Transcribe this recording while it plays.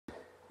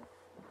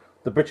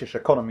The British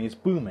economy is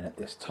booming at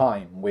this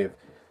time, with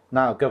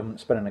now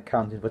government spending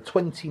accounting for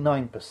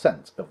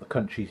 29% of the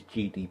country's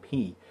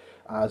GDP,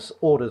 as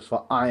orders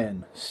for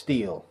iron,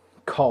 steel,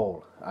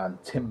 coal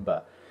and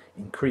timber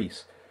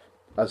increase,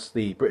 as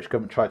the British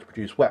government tried to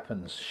produce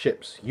weapons,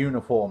 ships,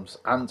 uniforms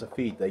and to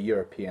feed their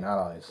European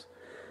allies.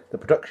 The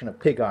production of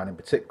pig iron in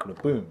particular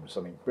booms.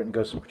 I mean, Britain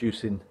goes from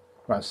producing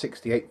around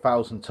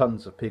 68,000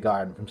 tonnes of pig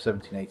iron from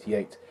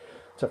 1788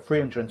 to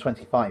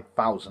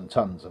 325,000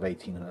 tonnes of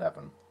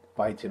 1811.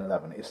 By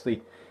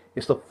 1811,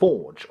 it's the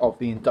forge of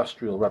the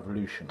Industrial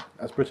Revolution,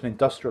 as Britain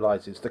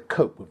industrialises to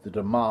cope with the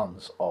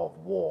demands of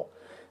war.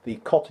 The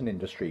cotton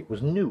industry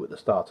was new at the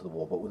start of the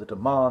war, but with the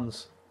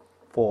demands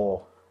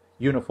for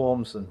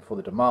uniforms and for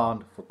the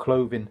demand for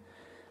clothing,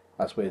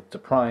 as we're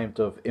deprived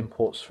of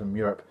imports from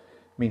Europe,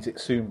 means it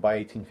soon by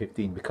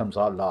 1815 becomes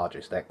our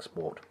largest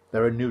export.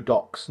 There are new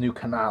docks, new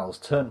canals,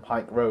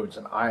 turnpike roads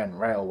and iron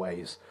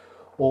railways,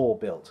 all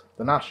built.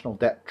 The national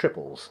debt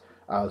triples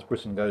as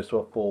Britain goes to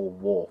a full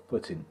war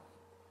footing.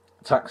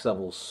 Tax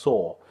levels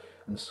soar,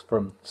 and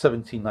from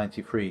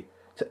 1793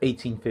 to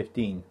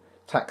 1815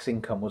 tax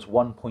income was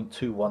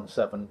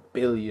 £1.217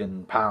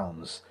 billion,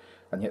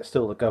 and yet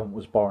still the government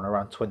was borrowing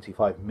around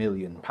 £25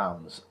 million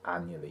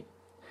annually.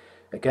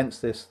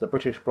 Against this, the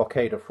British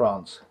blockade of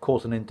France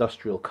caused an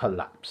industrial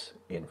collapse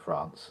in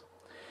France.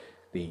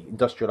 The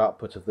industrial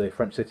output of the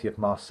French city of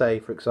Marseille,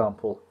 for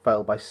example,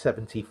 fell by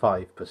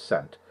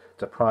 75%,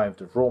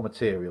 deprived of raw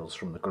materials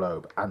from the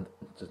globe and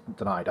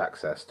denied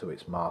access to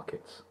its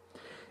markets.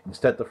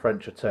 Instead, the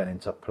French are turning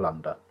to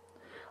plunder.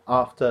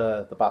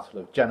 After the Battle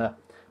of Jena,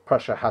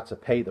 Prussia had to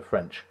pay the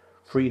French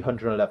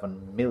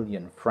 311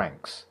 million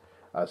francs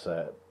as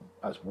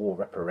war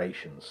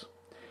reparations.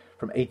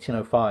 From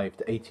 1805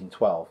 to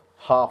 1812,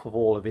 half of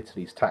all of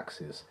Italy's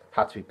taxes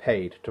had to be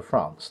paid to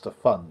France to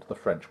fund the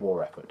French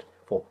war effort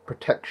for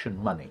protection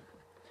money.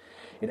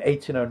 In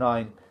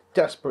 1809,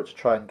 desperate to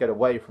try and get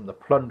away from the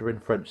plundering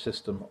French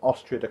system,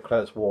 Austria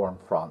declares war on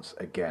France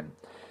again.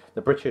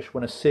 The British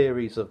win a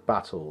series of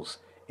battles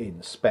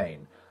in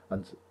Spain,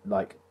 and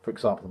like, for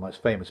example, the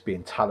most famous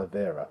being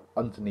Talavera,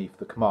 underneath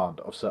the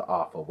command of Sir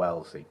Arthur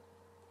Wellesley.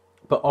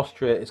 But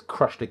Austria is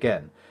crushed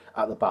again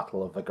at the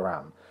Battle of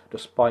Wagram,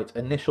 despite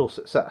initial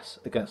success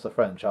against the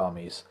French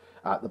armies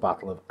at the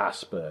Battle of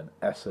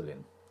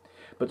Aspern-Essling.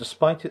 But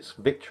despite its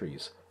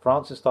victories,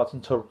 France is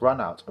starting to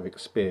run out of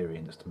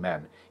experienced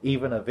men.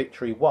 Even a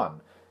victory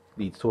won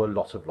leads to a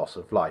lot of loss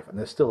of life, and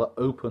there's still an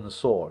open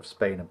sore of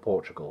Spain and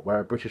Portugal, where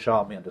a British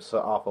army under Sir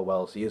Arthur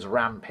Wellesley is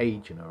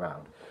rampaging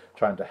around,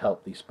 trying to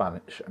help the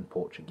Spanish and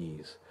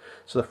Portuguese.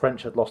 So the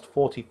French had lost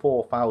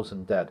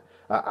 44,000 dead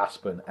at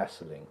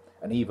Aspern-Essling,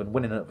 and even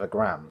winning at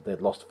Wagram, they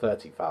had lost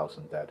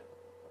 30,000 dead.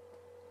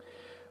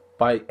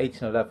 By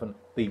 1811,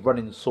 the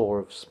running sore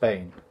of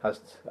Spain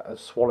has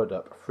swallowed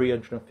up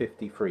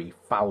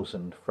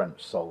 353,000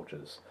 French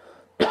soldiers.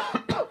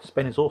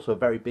 Spain is also a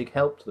very big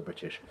help to the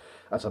British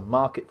as a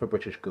market for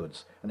British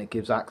goods, and it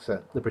gives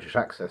the British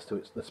access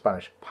to the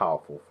Spanish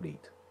powerful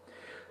fleet.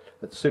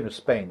 As soon as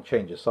Spain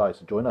changes size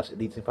to join us, it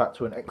leads in fact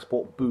to an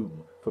export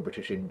boom for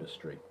British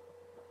industry,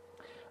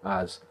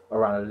 as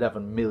around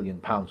 £11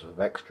 million of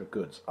extra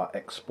goods are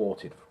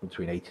exported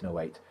between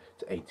 1808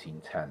 to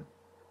 1810.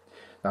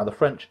 Now, the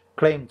French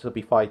claim to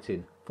be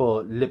fighting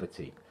for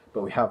liberty,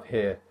 but we have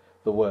here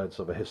the words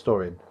of a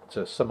historian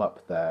to sum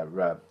up their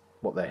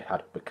what they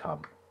had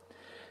become.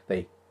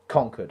 They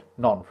conquered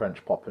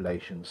non-French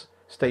populations,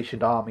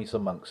 stationed armies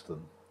amongst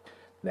them.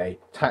 They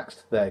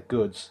taxed their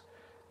goods,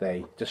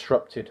 they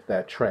disrupted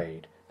their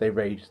trade, they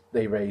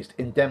raised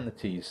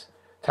indemnities,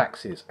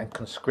 taxes and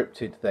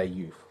conscripted their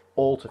youth,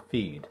 all to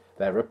feed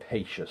their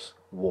rapacious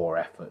war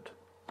effort.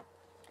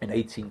 In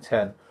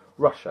 1810,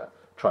 Russia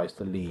tries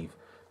to leave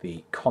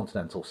the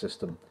continental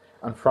system,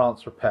 and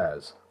France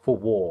prepares for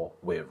war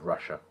with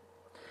Russia.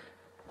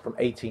 From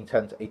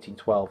 1810 to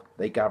 1812,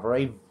 they gather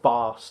a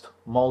vast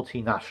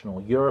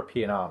multinational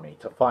European army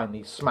to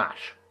finally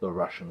smash the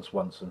Russians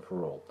once and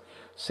for all.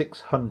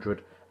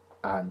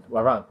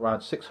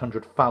 Around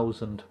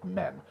 600,000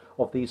 men.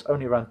 Of these,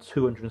 only around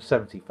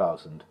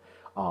 270,000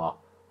 are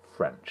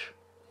French.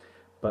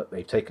 But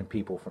they've taken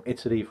people from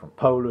Italy, from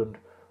Poland,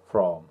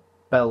 from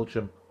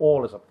Belgium,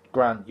 all as a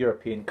grand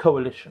European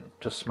coalition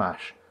to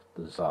smash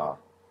the Tsar.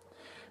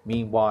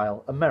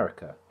 Meanwhile,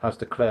 America has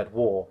declared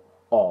war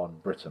on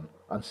Britain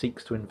and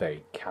seeks to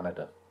invade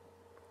Canada.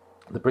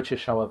 The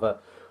British, however,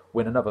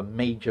 win another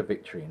major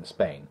victory in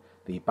Spain,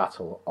 the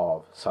Battle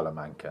of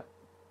Salamanca.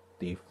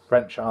 The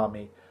French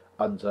army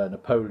under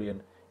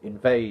Napoleon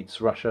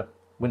invades Russia,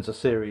 wins a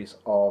series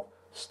of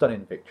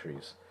stunning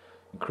victories,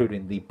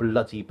 including the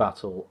bloody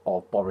Battle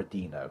of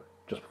Borodino,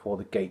 just before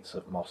the gates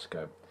of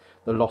Moscow.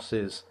 The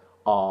losses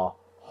are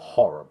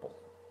horrible,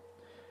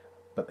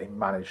 but they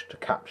managed to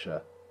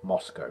capture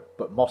Moscow.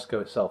 But Moscow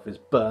itself is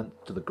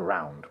burnt to the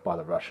ground by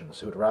the Russians,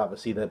 who would rather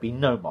see there be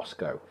no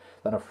Moscow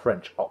than a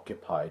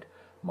French-occupied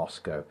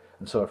Moscow.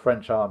 And so a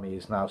French army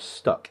is now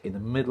stuck in the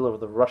middle of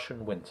the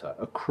Russian winter,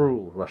 a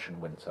cruel Russian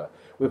winter,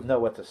 with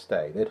nowhere to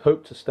stay. They'd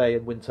hoped to stay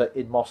in winter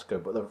in Moscow,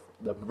 but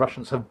the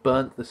Russians have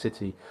burnt the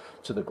city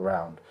to the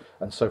ground.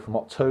 And so from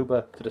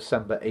October to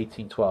December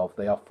 1812,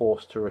 they are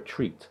forced to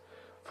retreat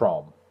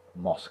from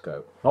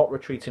Moscow. Not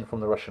retreating from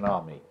the Russian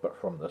army, but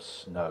from the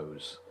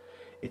snows.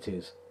 It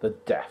is the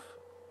death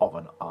of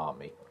an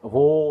army. Of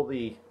all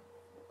the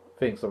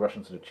things the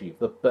Russians had achieved,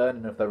 the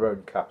burning of their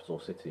own capital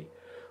city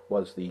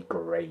was the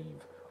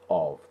grave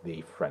of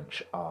the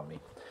French army.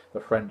 The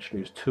French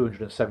lose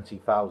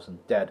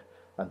 270,000 dead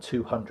and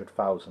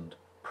 200,000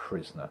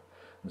 prisoner.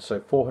 And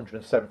so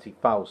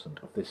 470,000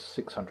 of this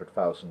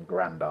 600,000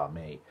 Grand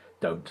Army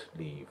don't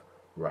leave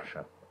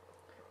Russia.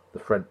 The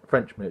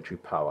French military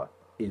power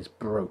is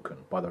broken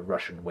by the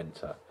Russian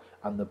winter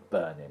and the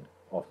burning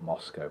of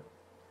Moscow.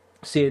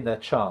 Seeing their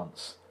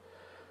chance,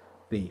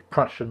 the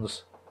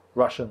Prussians,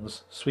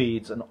 Russians,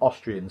 Swedes and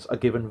Austrians are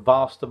given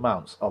vast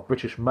amounts of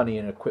British money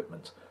and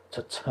equipment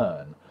to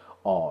turn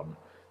on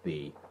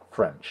the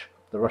French.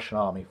 The Russian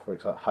army, for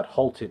example, had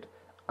halted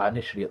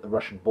initially at the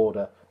Russian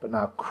border, but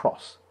now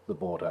cross the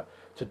border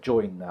to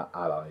join their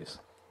allies.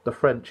 The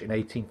French in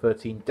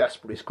 1813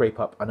 desperately scrape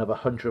up another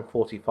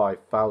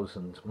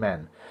 145,000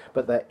 men,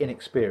 but they're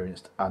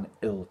inexperienced and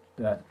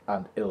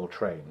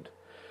ill-trained.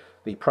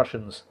 The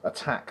Prussians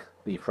attack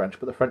the French,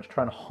 but the French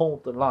try and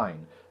hold the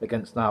line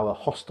against now a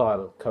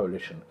hostile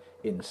coalition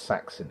in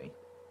Saxony.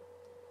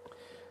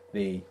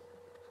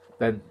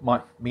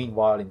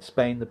 Meanwhile, in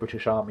Spain, the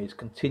British army is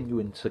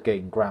continuing to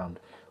gain ground,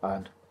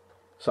 and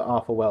Sir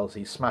Arthur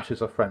Wellesley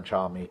smashes a French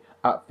army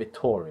at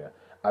Vittoria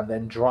and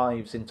then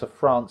drives into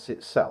France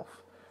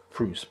itself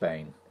through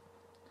Spain.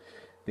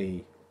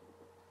 The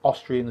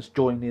Austrians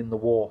join in the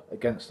war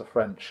against the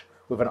French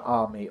with an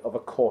army of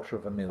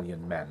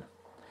 250,000 men.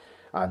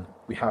 And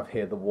we have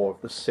here the war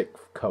of the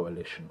Sixth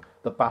Coalition,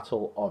 the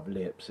Battle of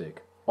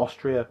Leipzig.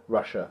 Austria,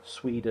 Russia,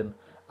 Sweden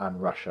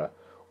and Russia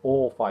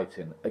all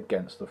fighting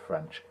against the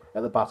French.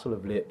 At the Battle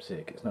of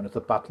Leipzig, it's known as the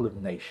Battle of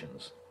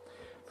Nations.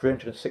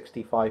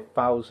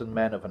 365,000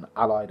 men of an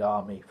allied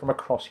army from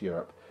across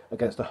Europe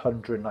against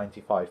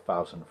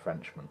 195,000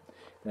 Frenchmen.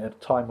 In a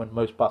time when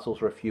most battles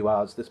were a few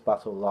hours, this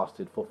battle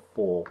lasted for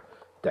 4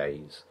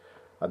 days.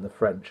 And the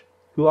French,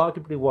 who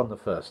arguably won the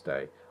first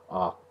day,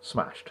 are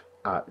smashed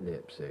at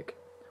Leipzig,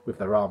 with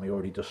their army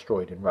already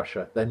destroyed in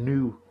Russia, their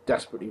new,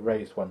 desperately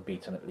raised one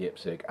beaten at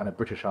Leipzig, and a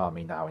British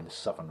army now in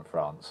southern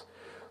France.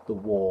 The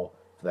war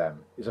for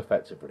them is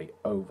effectively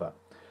over.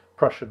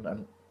 Prussian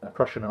and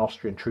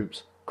Austrian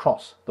troops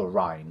cross the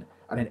Rhine,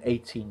 and in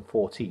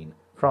 1814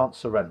 France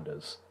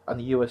surrenders, and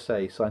the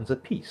USA signs a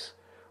peace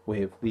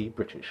with the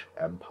British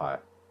Empire.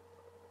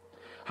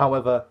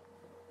 However,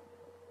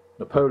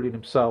 Napoleon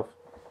himself,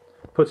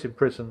 put in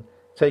prison,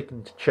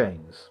 taken to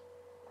chains,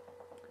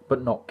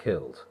 but not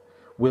killed,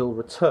 will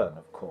return,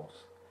 of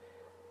course.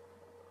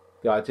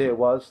 The idea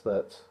was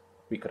that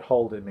we could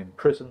hold him in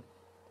prison,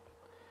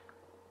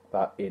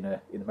 that in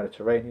the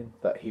Mediterranean,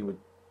 that he would,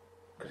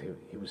 because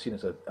he was seen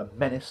as a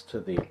menace to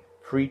the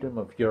freedom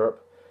of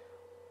Europe,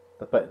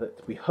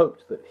 that we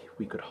hoped that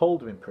we could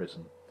hold him in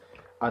prison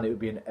and it would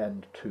be an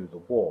end to the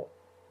war.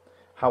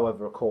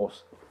 However, of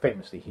course,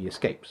 famously he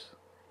escapes.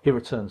 He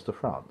returns to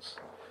France.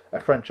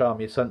 A French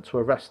army is sent to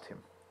arrest him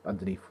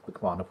underneath the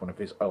command of one of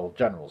his old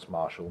generals,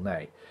 Marshal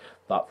Ney.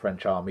 That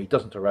French army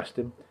doesn't arrest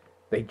him,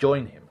 they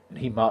join him, and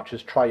he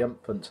marches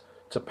triumphant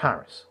to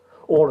Paris.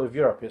 All of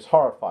Europe is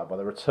horrified by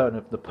the return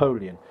of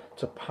Napoleon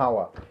to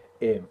power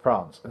in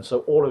France, and so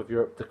all of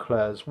Europe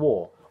declares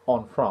war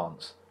on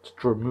France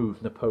to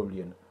remove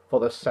Napoleon for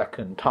the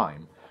second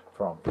time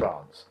from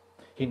France.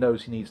 He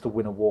knows he needs to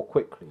win a war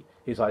quickly.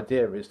 His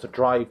idea is to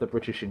drive the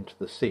British into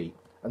the sea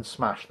and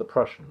smash the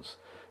Prussians.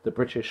 The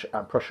British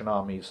and Prussian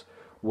armies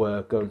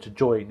were going to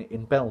join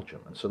in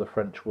Belgium, and so the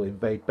French will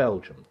invade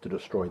Belgium to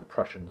destroy the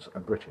Prussians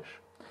and British.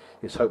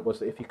 His hope was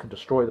that if he can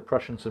destroy the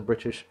Prussians and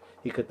British,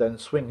 he could then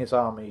swing his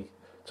army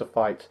to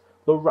fight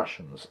the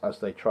Russians as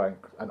they try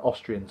and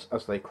Austrians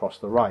as they cross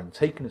the Rhine,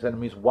 taking his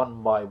enemies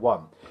one by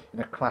one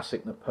in a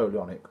classic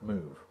Napoleonic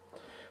move.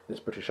 This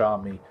British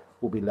army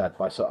will be led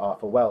by Sir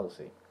Arthur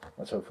Wellesley,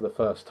 and so for the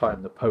first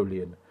time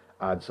Napoleon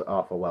and Sir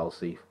Arthur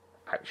Wellesley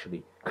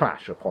actually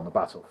clash upon the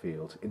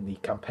battlefield in the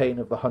campaign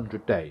of the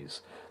 100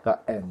 Days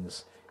that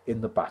ends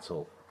in the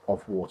Battle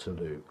of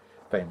Waterloo.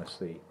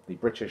 Famously, the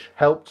British,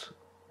 helped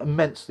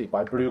immensely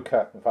by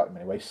Blucher, in fact in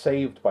many ways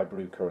saved by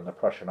Blucher and the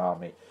Prussian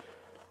army,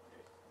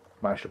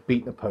 managed to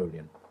beat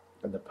Napoleon,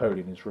 and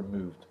Napoleon is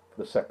removed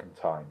for the second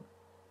time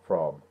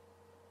from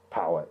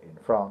power in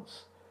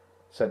France,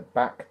 sent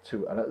back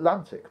to an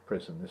Atlantic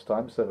prison this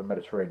time instead of a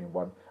Mediterranean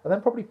one, and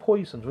then probably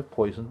poisoned with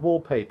poisoned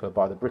wallpaper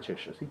by the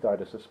British as he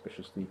died a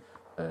suspiciously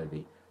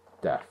early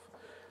death.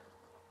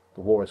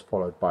 The war is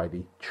followed by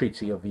the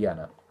Treaty of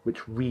Vienna,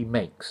 which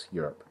remakes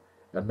Europe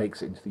and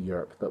makes it into the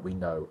Europe that we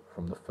know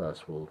from the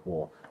First World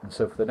War. And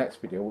so for the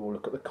next video we'll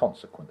look at the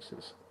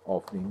consequences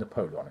of the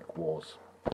Napoleonic Wars.